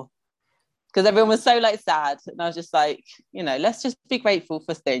grateful for. Because everyone was so like sad. And I was just like, you know, let's just be grateful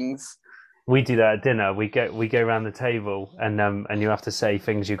for things. We do that at dinner. We go around the table and you have to say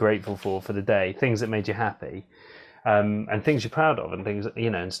things you're grateful for the day, things that made you happy. And things you're proud of and things,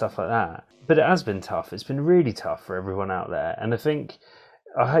 you know, and stuff like that. But it has been tough. It's been really tough for everyone out there. And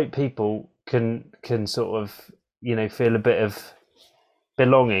I hope people can sort of, you know, feel a bit of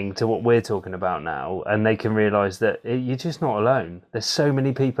belonging to what we're talking about now. And they can realise that you're just not alone. There's so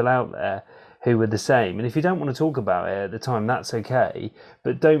many people out there who are the same. And if you don't want to talk about it at the time, that's okay.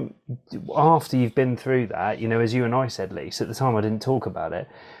 But don't, after you've been through that, you know, as you and I said, Lise, at the time I didn't talk about it.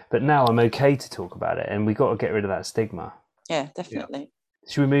 But now I'm okay to talk about it, and we got to get rid of that stigma. Yeah, definitely.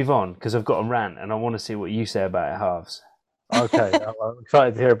 Yeah. Should we move on? Because I've got a rant, and I want to see what you say about it, Halves. Okay, I'm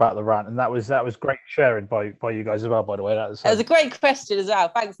excited to hear about the rant, and that was great sharing by you guys as well. By the way, that was a great question as well.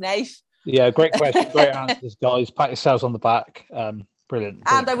 Thanks, Nate. Yeah, great question, great answers, guys. Pat yourselves on the back. Brilliant.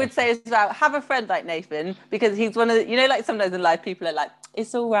 And I would say as well, have a friend like Nathan, because he's one of the, you know, like sometimes in life people are like,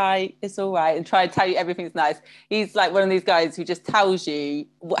 it's all right, and try to tell you everything's nice. He's like one of these guys who just tells you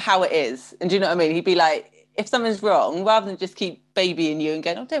how it is. And do you know what I mean? He'd be like, if something's wrong, rather than just keep babying you and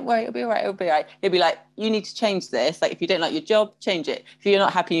going, oh, don't worry, it'll be all right, it'll be all right. He'll be like, you need to change this. Like, if you don't like your job, change it. If you're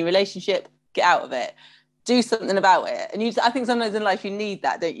not happy in your relationship, get out of it. Do something about it. And I think sometimes in life you need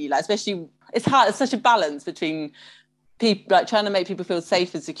that, don't you? Like, especially, it's hard. It's such a balance between people, like trying to make people feel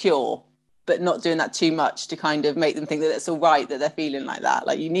safe and secure, but not doing that too much to kind of make them think that it's all right that they're feeling like that.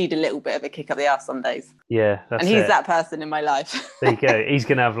 Like, you need a little bit of a kick up the ass some days. Yeah, that's and he's that person in my life. There you go. He's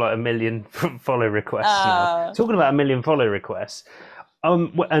going to have like 1 million follow requests now. Talking about 1 million follow requests,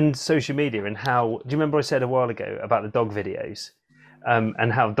 and social media, and how, do you remember I said a while ago about the dog videos,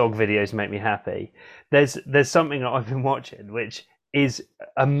 and how dog videos make me happy? There's something that I've been watching which is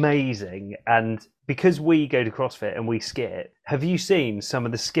amazing, and because we go to CrossFit and we skip, have you seen some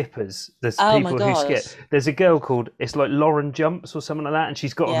of the skippers? There's people who skip. There's a girl called, it's like Lauren Jumps or something like that, and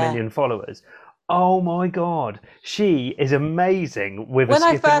she's got 1 million followers. Oh my God, she is amazing with a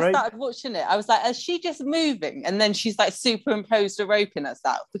skipping rope. When I first started watching it, I was like, is she just moving? And then she's like superimposed a rope in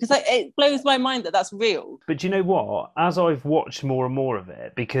herself, because like, it blows my mind that that's real. But do you know what? As I've watched more and more of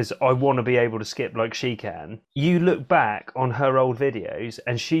it, because I want to be able to skip like she can, you look back on her old videos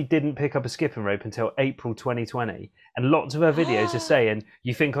and she didn't pick up a skipping rope until April 2020. And lots of her videos are saying,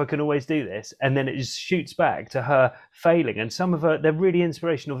 you think I can always do this? And then it just shoots back to her failing. And some of her, they're really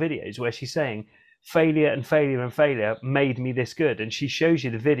inspirational videos where she's saying, failure and failure and failure made me this good. And she shows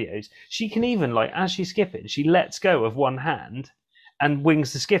you the videos. She can even, like, as she's skipping, she lets go of one hand and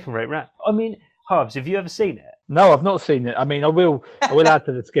wings the skipping rope round. I mean, Halves, have you ever seen it? No, I've not seen it. I mean, I will add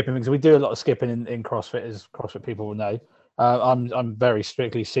to the skipping, because we do a lot of skipping in CrossFit, as CrossFit people will know. I'm very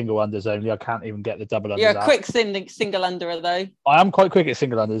strictly single unders only. I can't even get the double unders. You're a quick single underer though. I am quite quick at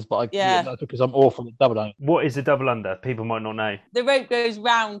single unders, but that's because I'm awful at double under. What is a double under? People might not know. The rope goes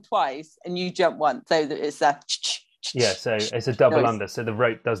round twice and you jump once, so that it's a yeah. So it's a double under. So the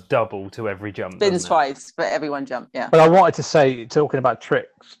rope does double to every jump. Spins twice, but everyone jump. Yeah. But I wanted to say, talking about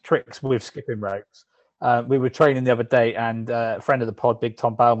tricks with skipping ropes. We were training the other day, and a friend of the pod, Big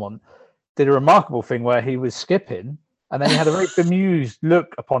Tom Balmont, did a remarkable thing where he was skipping. And then he had a very bemused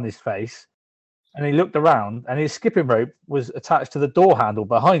look upon his face, and he looked around, and his skipping rope was attached to the door handle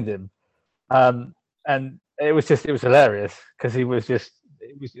behind him. And it was hilarious, because it was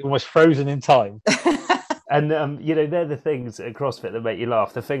almost frozen in time. And you know, they're the things at CrossFit that make you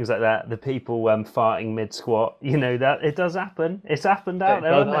laugh. The things like that, the people farting mid squat. You know, that it does happen. It's happened out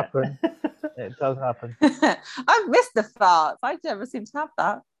there. It does happen. I've missed the farts. I never seem to have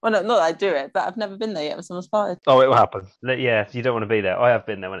that. Well, not that I do it, but I've never been there yet when someone's farted. Oh, it will happen. Yeah, you don't want to be there. I have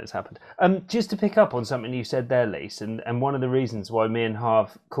been there when it's happened. Just to pick up on something you said there, Lise, and one of the reasons why me and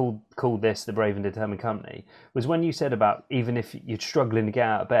Harv called this the Brave and Determined Company was when you said about even if you're struggling to get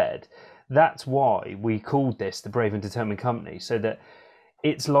out of bed. That's why we called this the Brave and Determined Company, so that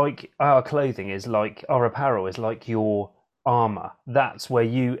it's like our clothing is like our apparel is like your armor. That's where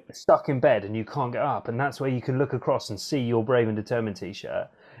you stuck in bed and you can't get up, and that's where you can look across and see your Brave and Determined t-shirt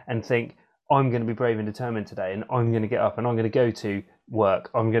and think, I'm going to be brave and determined today, and I'm going to get up and I'm going to go to work.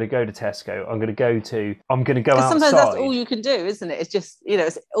 I'm going to go to Tesco. I'm going to go outside. Sometimes that's all you can do, isn't it? It's just,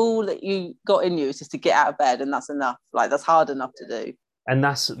 it's all that you got in you is just to get out of bed, and that's enough. Like, that's hard enough to do. And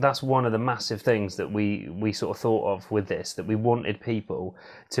that's one of the massive things that we sort of thought of with this, that we wanted people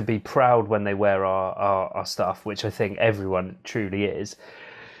to be proud when they wear our stuff, which I think everyone truly is,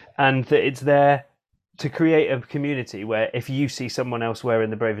 and that it's there to create a community where if you see someone else wearing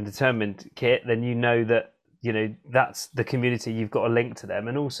the Brave and Determined kit, then you know that that's the community. You've got a link to them,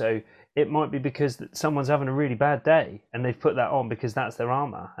 and also it might be because someone's having a really bad day and they've put that on because that's their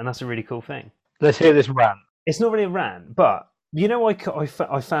armor, and that's a really cool thing. Let's hear this rant. It's not really a rant, but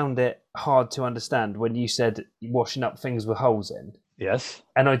I found it hard to understand when you said washing up things with holes in. Yes.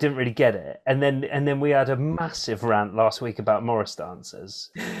 And I didn't really get it. And then we had a massive rant last week about Morris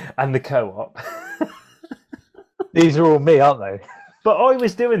dancers and the co-op. These are all me, aren't they? But I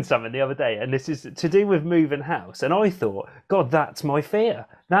was doing something the other day, and this is to do with moving house, and I thought, God, that's my fear.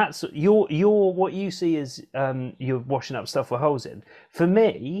 That's your what you see as you're washing up stuff with holes in. For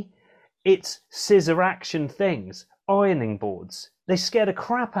me, it's scissor action things, ironing boards. They scare the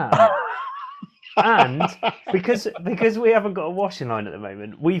crap out of me. And because we haven't got a washing line at the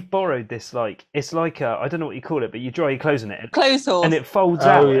moment, we've borrowed this, like, it's like a, I don't know what you call it, but you dry your clothes in it. Clothes horse. And it folds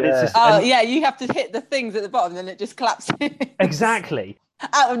out. Yeah. And it's just, yeah, you have to hit the things at the bottom, and then it just collapses. Exactly.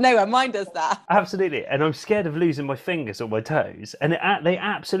 Out of nowhere, mine does that. Absolutely. And I'm scared of losing my fingers or my toes. And they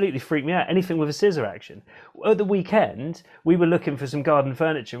absolutely freak me out. Anything with a scissor action. At the weekend, we were looking for some garden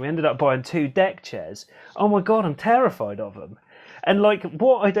furniture, and we ended up buying 2 deck chairs. Oh my God, I'm terrified of them. And like,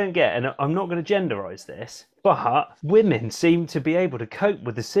 what I don't get, and I'm not going to genderize this, but women seem to be able to cope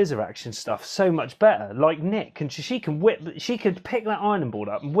with the scissor action stuff so much better. Like Nick, and she can pick that ironing board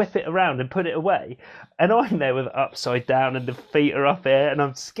up and whip it around and put it away. And I'm there with it upside down and the feet are up here, and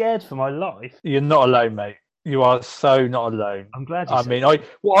I'm scared for my life. You're not alone, mate. You are so not alone. I'm glad you said that.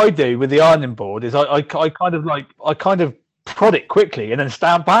 What I do with the ironing board is I kind of prod it quickly and then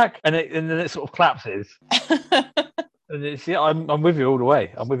stand back, and then it sort of collapses. And it's, I'm with you all the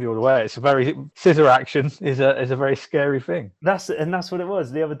way. It's a very scissor action is a very scary thing. That's what it was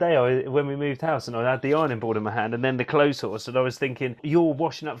the other day. When we moved house, and I had the ironing board in my hand, and then the clothes horse, and I was thinking, you're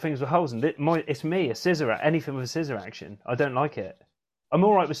washing up things with holes in it. It's me, a scissor, anything with a scissor action. I don't like it. I'm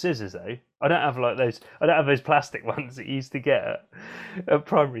all right with scissors though. I don't have those plastic ones that you used to get at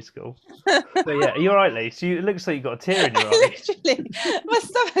primary school. So yeah, you're right, Lise. It looks like you've got a tear in your eye. Literally, my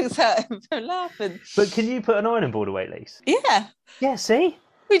stomach's hurting from laughing. But can you put an ironing board away, Lise? Yeah. Yeah, see?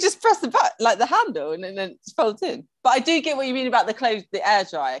 We just press the button, like the handle, and then it folds in. But I do get what you mean about the air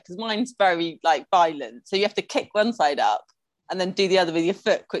dryer, because mine's very like violent. So you have to kick one side up and then do the other with your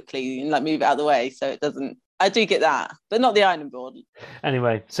foot quickly and like move it out of the way so it doesn't. I do get that, but not the ironing board.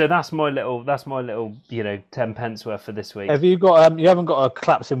 Anyway, so that's my little 10 pence worth for this week. Have you got you haven't got a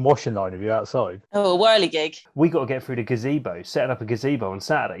collapsing washing line, have you, outside? Oh, a whirly gig. We got to get through the gazebo, setting up a gazebo on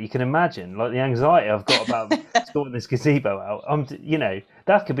Saturday. You can imagine like the anxiety I've got about sorting this gazebo out.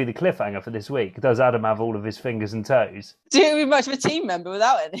 That could be the cliffhanger for this week. Does Adam have all of his fingers and toes? Do you be much of a team member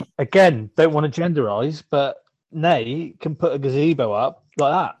without any? Again, don't want to genderize, but Nay can put a gazebo up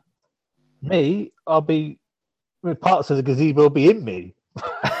like that. Me, parts of the gazebo will be in me.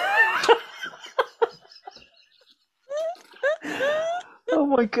 Oh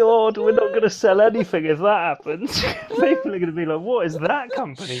my God, we're not going to sell anything if that happens. People are going to be like, what is that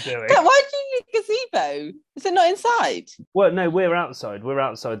company doing? Why do you need a gazebo? Is it not inside? Well, no, we're outside. We're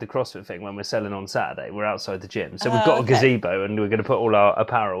outside the CrossFit thing when we're selling on Saturday. We're outside the gym. So we've got a gazebo, and we're going to put all our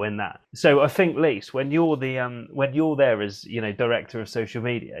apparel in that. So I think, Lise, when you're there as, director of social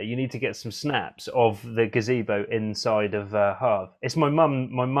media, you need to get some snaps of the gazebo inside of Harv. It's my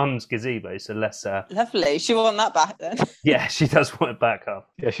mum's gazebo, so let's... Lovely. She want that back then. Yeah, she does want it back, Harv.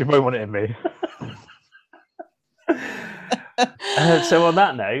 Yeah, she won't want it in me. So on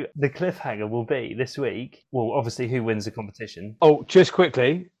that note, the cliffhanger will be this week. Well, obviously, who wins the competition? Oh, just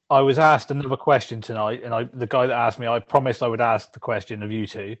quickly, I was asked another question tonight, and the guy that asked me, I promised I would ask the question of you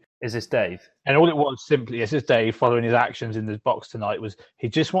two. Is this Dave? And all it was simply, this is Dave following his actions in the box tonight, was he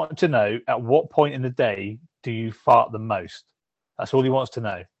just wanted to know at what point in the day do you fart the most? That's all he wants to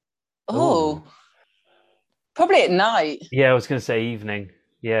know. Oh, probably at night. Yeah, I was going to say evening.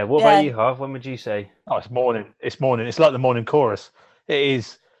 Yeah, what about you, Harv? When would you say? Oh, it's morning. It's morning. It's like the morning chorus.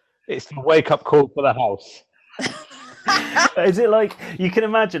 It's the wake-up call for the house. Is it like you can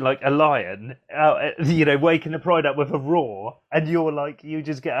imagine like a lion, waking the pride up with a roar, and you're like, you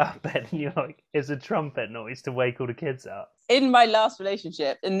just get up and you're like, it's a trumpet noise to wake all the kids up. In my last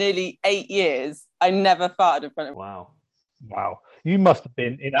relationship, in nearly 8 years, I never farted in front of. Wow. You must have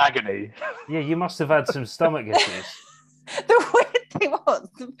been in agony. Yeah, you must have had some stomach issues. The weird thing was,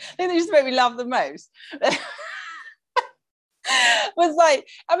 the thing that used to make me laugh the most was like,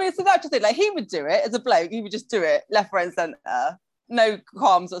 I mean, it's a natural thing. Like, he would do it as a bloke, he would just do it left, right, and centre, no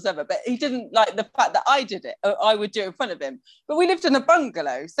qualms whatsoever. But he didn't like the fact that I did it. I would do it in front of him. But we lived in a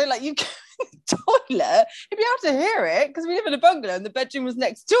bungalow, so like you go in the toilet, you'd be able to hear it because we live in a bungalow and the bedroom was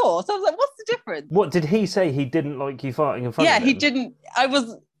next door. So I was like, what's the difference? What did he say? He didn't like you farting in front of him? Yeah, he didn't.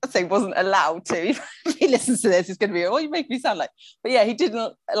 Wasn't allowed to. If he listens to this, it's going to be, oh, you make me sound like. But yeah, he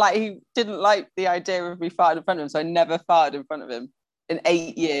didn't like the idea of me farting in front of him, so I never farted in front of him in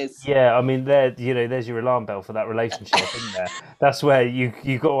 8 years. Yeah, I mean, there's your alarm bell for that relationship, isn't there? That's where you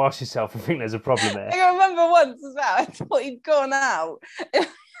got to ask yourself, I think there's a problem here. I remember once as well, I thought he'd gone out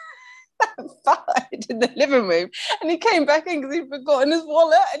farted in the living room, and he came back in because he'd forgotten his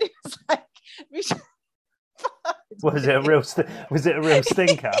wallet, and he was like, we should. Was it a real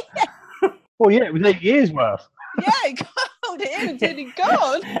stinker? Well, yeah, it was 8 years worth. Yeah, he called it in until he'd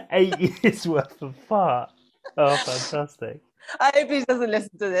gone. 8 years worth of fart. Oh, fantastic. I hope he doesn't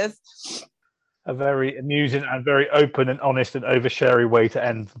listen to this. A very amusing and very open and honest and oversharing way to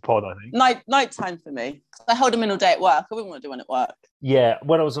end the pod, I think. Night time for me. I hold him in all day at work. I wouldn't want to do one at work. Yeah,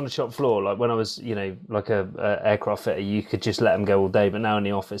 when I was on the shop floor, like when I was, like a aircraft fitter, you could just let them go all day. But now in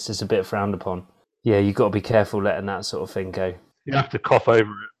the office, it's a bit frowned upon. Yeah, you've got to be careful letting that sort of thing go. You have to cough over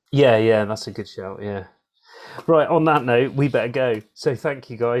it. Yeah, that's a good shout, yeah. Right, on that note, we better go. So thank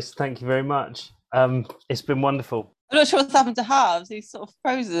you, guys. Thank you very much. It's been wonderful. I'm not sure what's happened to Halves. He's sort of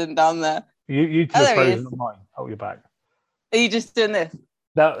frozen down there. You two are frozen on mine. Hold your back. Are you just doing this?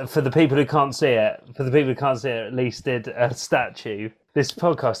 That, for the people who can't see it, at least did a statue. This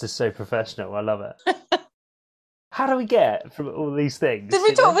podcast is so professional. I love it. How do we get from all these things? Did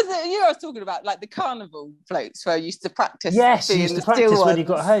we talk? Was I was talking about like the carnival floats where I used to practice. Yes, you used to practice when you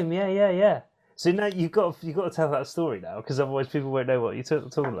got ones. home. Yeah. So now you've got to tell that story now, because otherwise people won't know what you're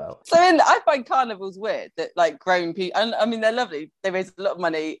talking about. So I find carnivals weird that like grown people, and I mean they're lovely. They raise a lot of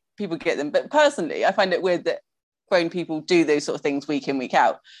money. People get them, but personally, I find it weird that grown people do those sort of things week in, week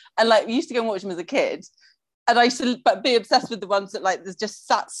out. And like we used to go and watch them as a kid. And I used to be obsessed with the ones that like there's just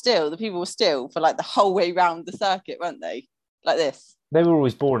sat still. The people were still for like the whole way round the circuit, weren't they? Like this. They were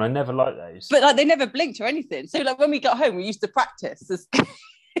always boring. I never liked those. But like they never blinked or anything. So like when we got home, we used to practice as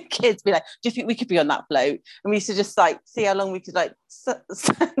kids. Be like, do you think we could be on that float? And we used to just like see how long we could like stand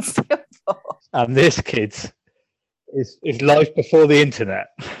still for. And this, kids, is life before the internet.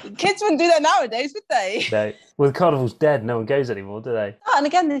 Kids wouldn't do that nowadays, would they? No. Well, the carnival's dead. No one goes anymore, do they? Oh, and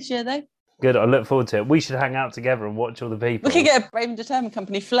again this year though. Good. I look forward to it. We should hang out together and watch all the people. We could get a Brave and Determined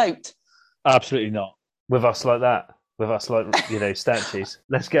Company float. Absolutely not. With us like that. With us like, statues.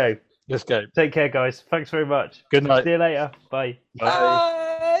 Let's go. Let's go. Take care, guys. Thanks very much. Good night. See you later. Bye. Bye.